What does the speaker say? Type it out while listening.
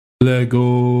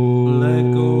Lego.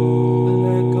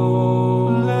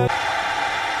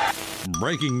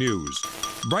 Breaking news.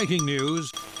 Breaking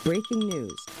news. Breaking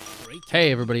news.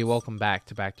 Hey everybody, welcome back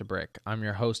to Brick. I'm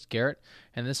your host Garrett,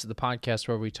 and this is the podcast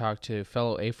where we talk to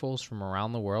fellow AFOLs from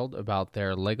around the world about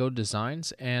their Lego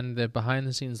designs and the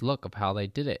behind-the-scenes look of how they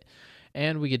did it.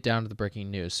 And we get down to the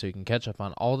breaking news so you can catch up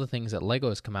on all the things that Lego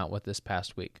has come out with this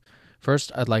past week.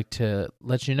 First, I'd like to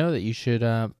let you know that you should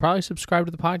probably subscribe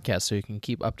to the podcast so you can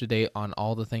keep up to date on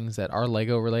all the things that are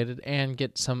Lego related and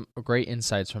get some great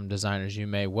insights from designers you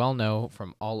may well know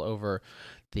from all over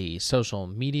the social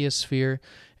media sphere,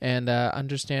 and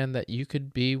understand that you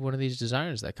could be one of these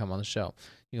designers that come on the show.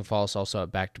 You can follow us also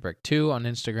at Back to Brick 2 on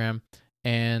Instagram,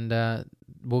 and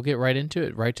we'll get right into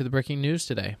it, right to the breaking news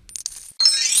today.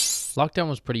 Lockdown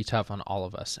was pretty tough on all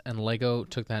of us, and Lego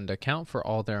took that into account for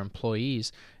all their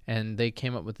employees, and they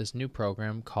came up with this new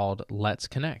program called Let's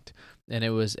Connect. And it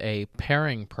was a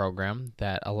pairing program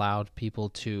that allowed people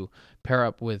to pair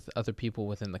up with other people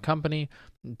within the company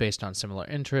based on similar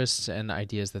interests and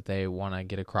ideas that they want to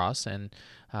get across. And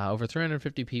over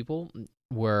 350 people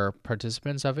were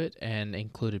participants of it, and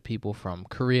included people from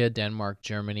Korea, Denmark,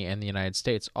 Germany, and the United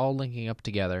States, all linking up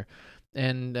together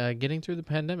and getting through the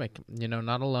pandemic,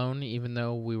 not alone, even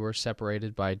though we were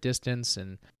separated by distance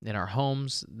and in our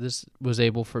homes. This was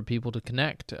able for people to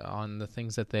connect on the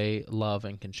things that they love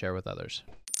and can share with others.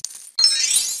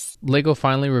 Lego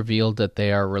finally revealed that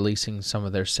they are releasing some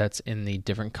of their sets in the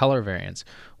different color variants.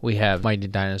 We have Mighty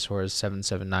Dinosaurs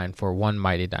 77941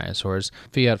 Mighty Dinosaurs,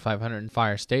 Fiat 500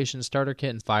 Fire Station Starter Kit,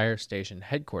 and Fire Station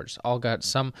Headquarters. All got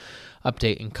some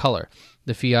update in color.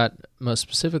 The Fiat most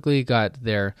specifically got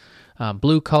their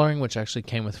blue coloring, which actually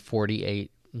came with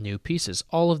 48 new pieces.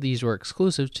 All of these were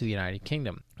exclusive to the United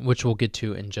Kingdom, which we'll get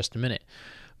to in just a minute.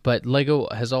 But Lego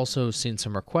has also seen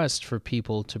some requests for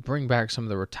people to bring back some of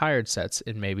the retired sets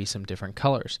in maybe some different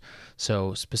colors.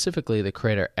 So specifically, the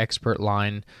Creator Expert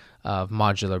line of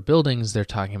modular buildings they're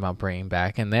talking about bringing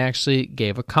back, and they actually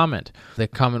gave a comment. The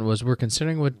comment was, we're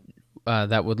considering what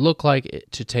that would look like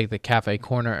to take the cafe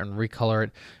corner and recolor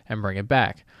it and bring it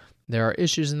back. There are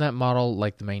issues in that model,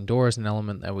 like the main door is an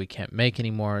element that we can't make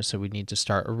anymore, so we need to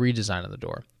start a redesign of the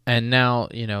door. And now,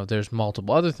 there's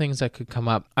multiple other things that could come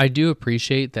up. I do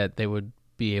appreciate that they would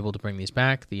be able to bring these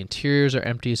back. The interiors are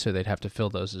empty, so they'd have to fill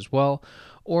those as well.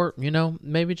 Or,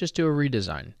 maybe just do a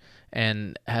redesign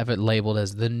and have it labeled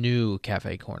as the new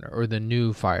cafe corner or the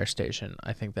new fire station.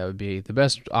 I think that would be the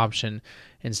best option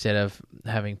instead of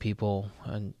having people,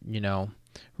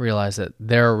 realize that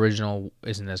their original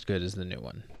isn't as good as the new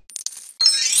one.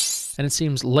 And it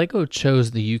seems Lego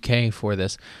chose the UK for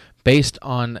this based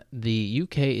on the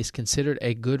UK is considered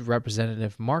a good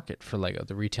representative market for Lego.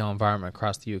 The retail environment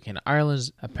across the UK and Ireland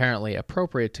is apparently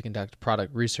appropriate to conduct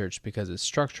product research because its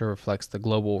structure reflects the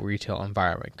global retail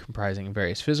environment, comprising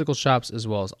various physical shops as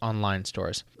well as online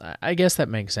stores. I guess that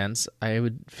makes sense. I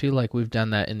would feel like we've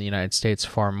done that in the United States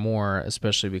far more,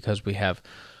 especially because we have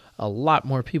a lot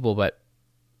more people. But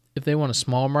if they want a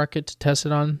small market to test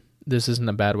it on, this isn't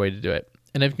a bad way to do it.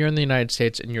 And if you're in the United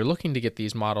States and you're looking to get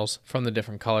these models from the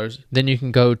different colors, then you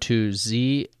can go to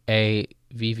zavvi.com,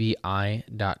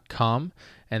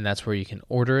 and that's where you can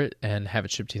order it and have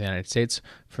it shipped to the United States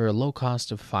for a low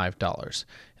cost of $5.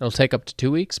 It'll take up to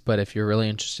 2 weeks, but if you're really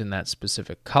interested in that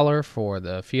specific color for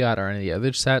the Fiat or any of the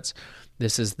other sets,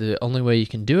 this is the only way you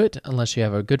can do it unless you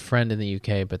have a good friend in the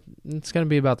UK, but it's going to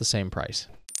be about the same price.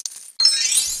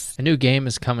 A new game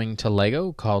is coming to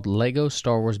Lego called Lego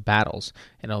Star Wars Battles,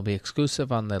 and it'll be exclusive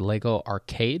on the Lego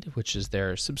Arcade, which is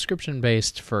their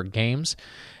subscription-based for games.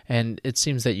 And it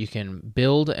seems that you can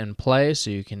build and play,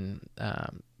 so you can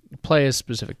play as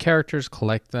specific characters,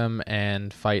 collect them,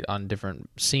 and fight on different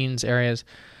scenes, areas.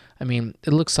 I mean,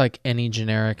 it looks like any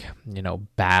generic,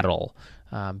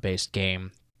 battle-based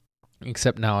game,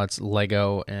 except now it's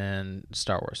Lego and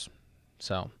Star Wars.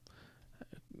 So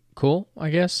cool, I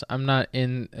guess. I'm not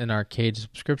in an arcade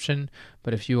subscription,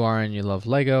 but if you are and you love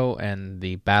Lego and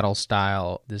the battle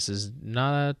style, this is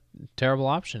not a terrible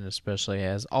option, especially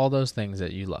as all those things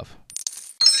that you love.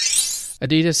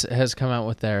 Adidas has come out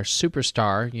with their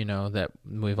Superstar, that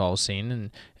we've all seen, and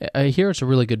I hear it's a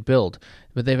really good build,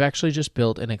 but they've actually just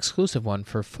built an exclusive one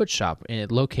for Footshop,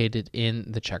 and located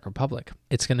in the Czech Republic.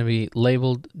 It's going to be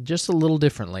labeled just a little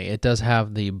differently. It does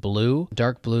have the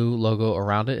dark blue logo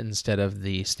around it instead of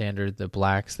the standard, the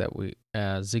blacks that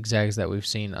zigzags that we've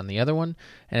seen on the other one,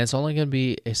 and it's only going to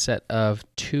be a set of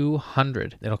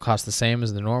 200. It'll cost the same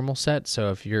as the normal set, so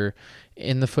if you're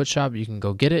in the Foot Shop, you can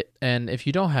go get it, and if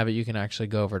you don't have it, you can actually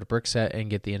go over to Brickset and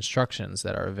get the instructions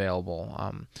that are available.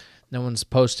 No one's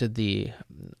posted the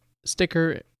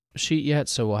sticker sheet yet,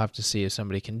 so we'll have to see if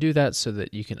somebody can do that so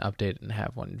that you can update it and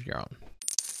have one of your own.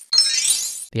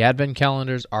 The advent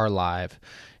calendars are live.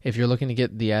 If you're looking to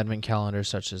get the advent calendars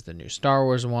such as the new Star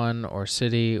Wars one or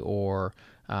City or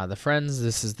the Friends,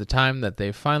 this is the time that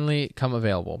they finally come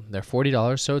available. They're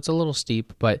 $40, so it's a little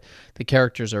steep, but the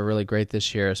characters are really great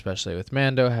this year, especially with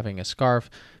Mando having a scarf,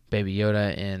 Baby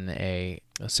Yoda in a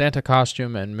Santa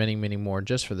costume, and many, many more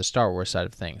just for the Star Wars side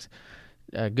of things.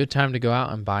 A good time to go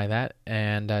out and buy that,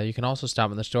 and you can also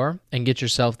stop in the store and get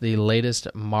yourself the latest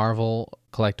Marvel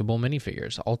collectible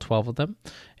minifigures, all 12 of them.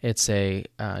 It's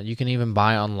you can even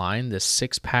buy online this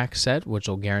 6-pack set, which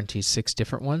will guarantee 6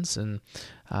 different ones, and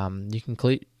you can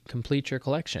complete your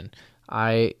collection.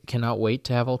 I cannot wait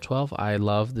to have all 12. I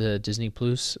love the Disney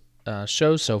Plus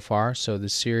shows so far, so the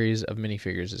series of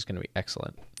minifigures is going to be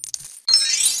excellent.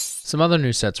 Some other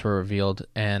new sets were revealed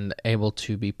and able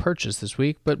to be purchased this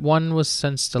week, but one was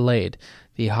since delayed.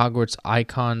 The Hogwarts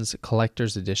Icons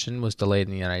Collector's Edition was delayed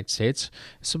in the United States.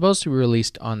 It's supposed to be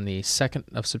released on the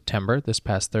 2nd of September, this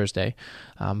past Thursday,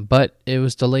 but it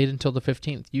was delayed until the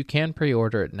 15th. You can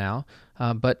pre-order it now,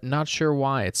 but not sure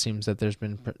why. It seems that there's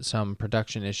been some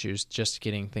production issues just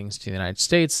getting things to the United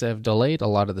States that have delayed a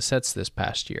lot of the sets this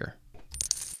past year.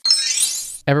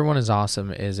 Everyone is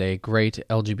Awesome is a great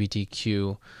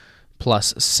LGBTQ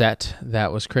plus set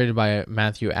that was created by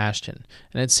Matthew Ashton.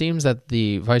 And it seems that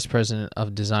the Vice President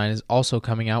of Design is also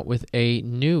coming out with a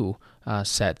new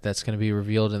set that's going to be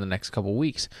revealed in the next couple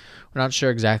weeks. We're not sure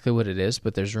exactly what it is,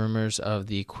 but there's rumors of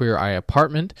the Queer Eye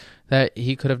apartment that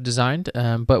he could have designed,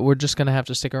 but we're just going to have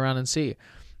to stick around and see.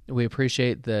 We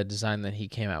appreciate the design that he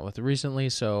came out with recently,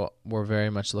 so we're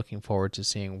very much looking forward to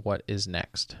seeing what is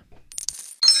next.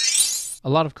 A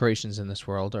lot of creations in this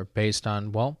world are based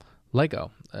on,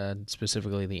 Lego,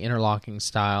 specifically the interlocking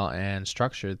style and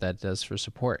structure that does for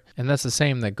support. And that's the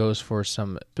same that goes for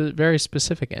some very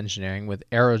specific engineering with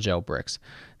aerogel bricks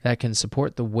that can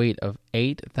support the weight of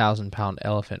 8,000-pound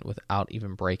elephant without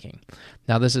even breaking.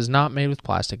 Now, this is not made with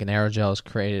plastic. An aerogel has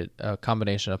created a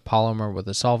combination of polymer with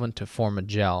a solvent to form a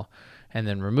gel, and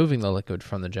then removing the liquid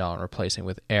from the gel and replacing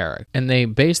with air. And they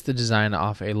based the design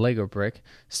off a Lego brick,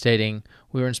 stating,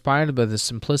 "We were inspired by the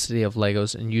simplicity of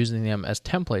Legos and using them as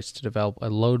templates to develop a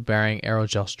load-bearing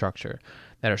aerogel structure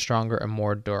that are stronger and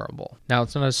more durable." Now,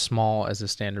 it's not as small as a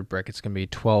standard brick. It's going to be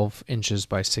 12 inches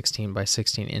by 16 by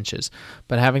 16 inches.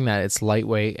 But having that, it's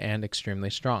lightweight and extremely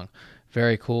strong.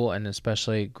 Very cool, and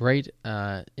especially great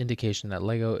indication that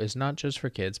Lego is not just for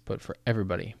kids, but for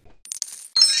everybody.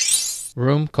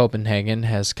 Room Copenhagen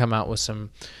has come out with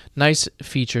some nice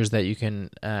features that you can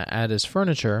add as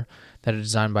furniture that are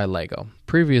designed by Lego.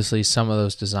 Previously, some of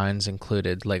those designs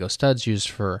included Lego studs used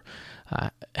for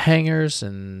hangers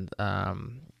and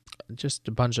just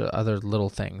a bunch of other little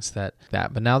things that.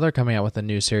 But now they're coming out with a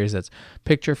new series that's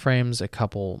picture frames, a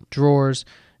couple drawers,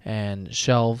 and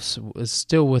shelves,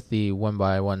 still with the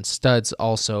 1x1 studs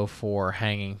also for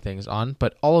hanging things on,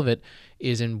 but all of it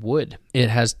is in wood. It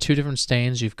has 2 different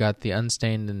stains. You've got the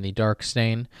unstained and the dark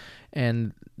stain,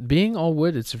 and being all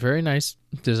wood, it's a very nice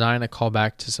design, a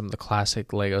callback to some of the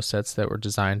classic Lego sets that were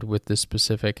designed with this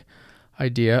specific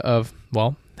idea of,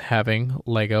 having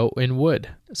Lego in wood.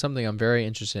 Something I'm very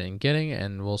interested in getting,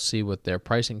 and we'll see what their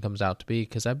pricing comes out to be,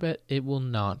 because I bet it will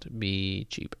not be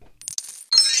cheap.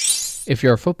 If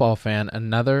you're a football fan,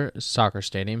 another soccer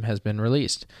stadium has been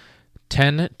released.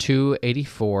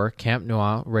 10-284 Camp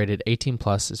Nou, rated 18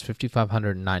 plus, is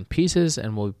 5,509 pieces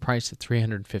and will be priced at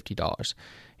 $350.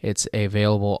 It's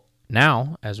available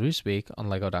now, as we speak, on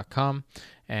Lego.com,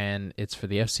 and it's for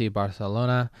the FC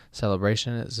Barcelona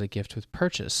celebration as a gift with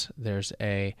purchase. There's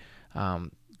a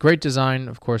great design,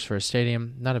 of course, for a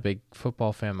stadium. Not a big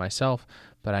football fan myself,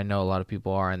 but I know a lot of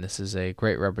people are, and this is a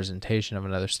great representation of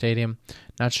another stadium.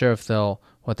 Not sure if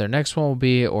what their next one will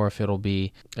be, or if it'll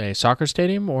be a soccer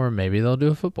stadium, or maybe they'll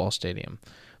do a football stadium.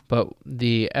 But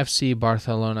the FC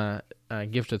Barcelona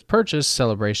gift with purchase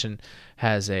celebration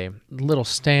has a little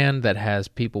stand that has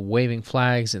people waving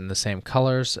flags in the same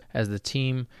colors as the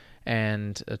team,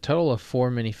 and a total of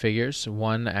 4 minifigures,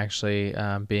 one actually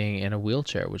being in a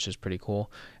wheelchair, which is pretty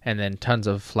cool, and then tons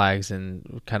of flags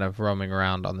and kind of roaming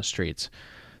around on the streets.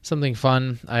 Something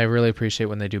fun. I really appreciate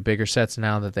when they do bigger sets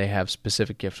now that they have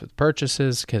specific gifts with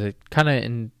purchases, because it kind of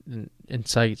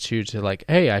incites you to like,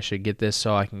 hey, I should get this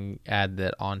so I can add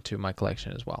that onto my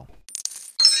collection as well.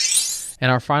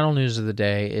 And our final news of the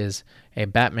day is a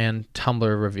Batman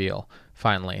tumbler reveal.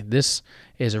 Finally, this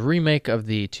is a remake of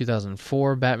the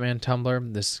 2004 Batman tumbler.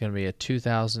 This is going to be a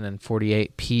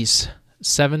 2048 piece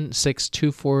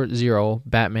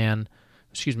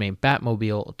 76240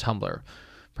 Batmobile tumbler,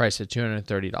 priced at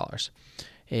 $230.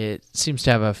 It seems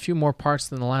to have a few more parts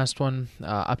than the last one,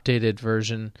 updated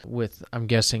version with, I'm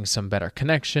guessing, some better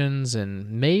connections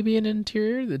and maybe an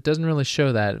interior. That doesn't really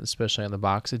show that, especially on the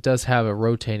box. It does have a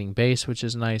rotating base, which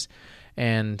is nice,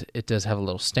 and it does have a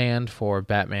little stand for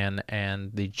Batman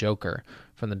and the Joker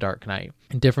from The Dark Knight.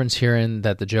 A difference here in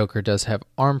that the Joker does have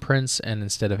arm prints, and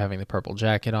instead of having the purple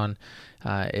jacket on,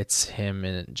 it's him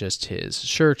in just his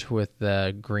shirt with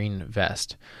the green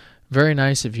vest. Very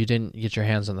nice. If you didn't get your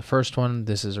hands on the first one,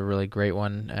 this is a really great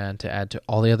one, and to add to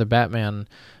all the other Batman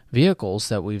vehicles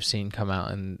that we've seen come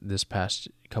out in this past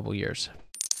couple years.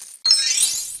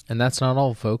 And that's not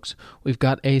all, folks. We've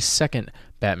got a second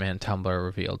Batman tumbler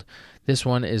revealed. This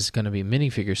one is going to be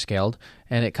minifigure scaled,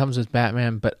 and it comes with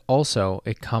Batman, but also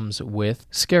it comes with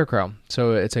Scarecrow.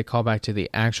 So it's a callback to the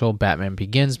actual Batman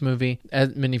Begins movie.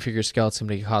 At minifigure scale, it's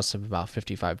going to cost about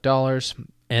 $55.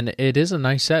 And it is a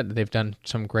nice set. They've done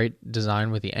some great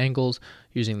design with the angles,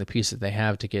 using the pieces they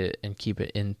have to get it and keep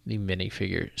it in the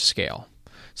minifigure scale.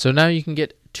 So now you can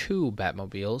get 2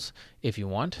 Batmobiles if you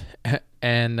want,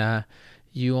 and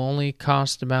you only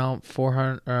cost about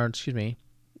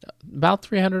about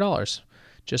 $300,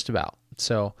 just about.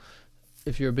 So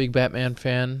if you're a big Batman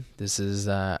fan, this is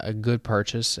a good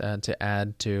purchase to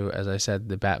add to, as I said,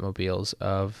 the Batmobiles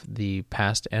of the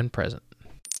past and present.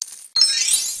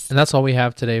 And that's all we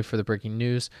have today for the breaking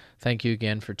news. Thank you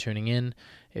again for tuning in.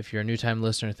 If you're a new-time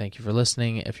listener, thank you for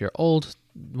listening. If you're old,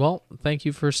 well, thank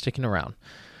you for sticking around.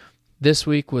 This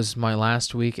week was my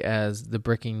last week as the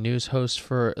breaking news host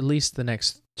for at least the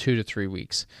next 2 to 3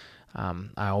 weeks.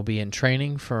 I will be in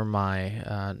training for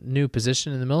my new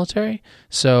position in the military,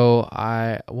 so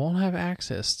I won't have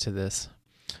access to this.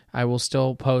 I will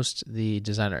still post the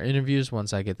designer interviews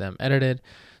once I get them edited,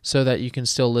 so that you can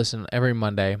still listen every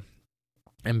Monday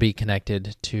and be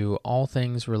connected to all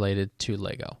things related to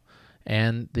Lego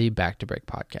and the Back to Brick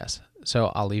podcast.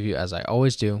 So I'll leave you as I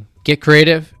always do. Get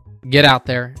creative, get out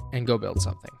there, and go build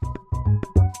something.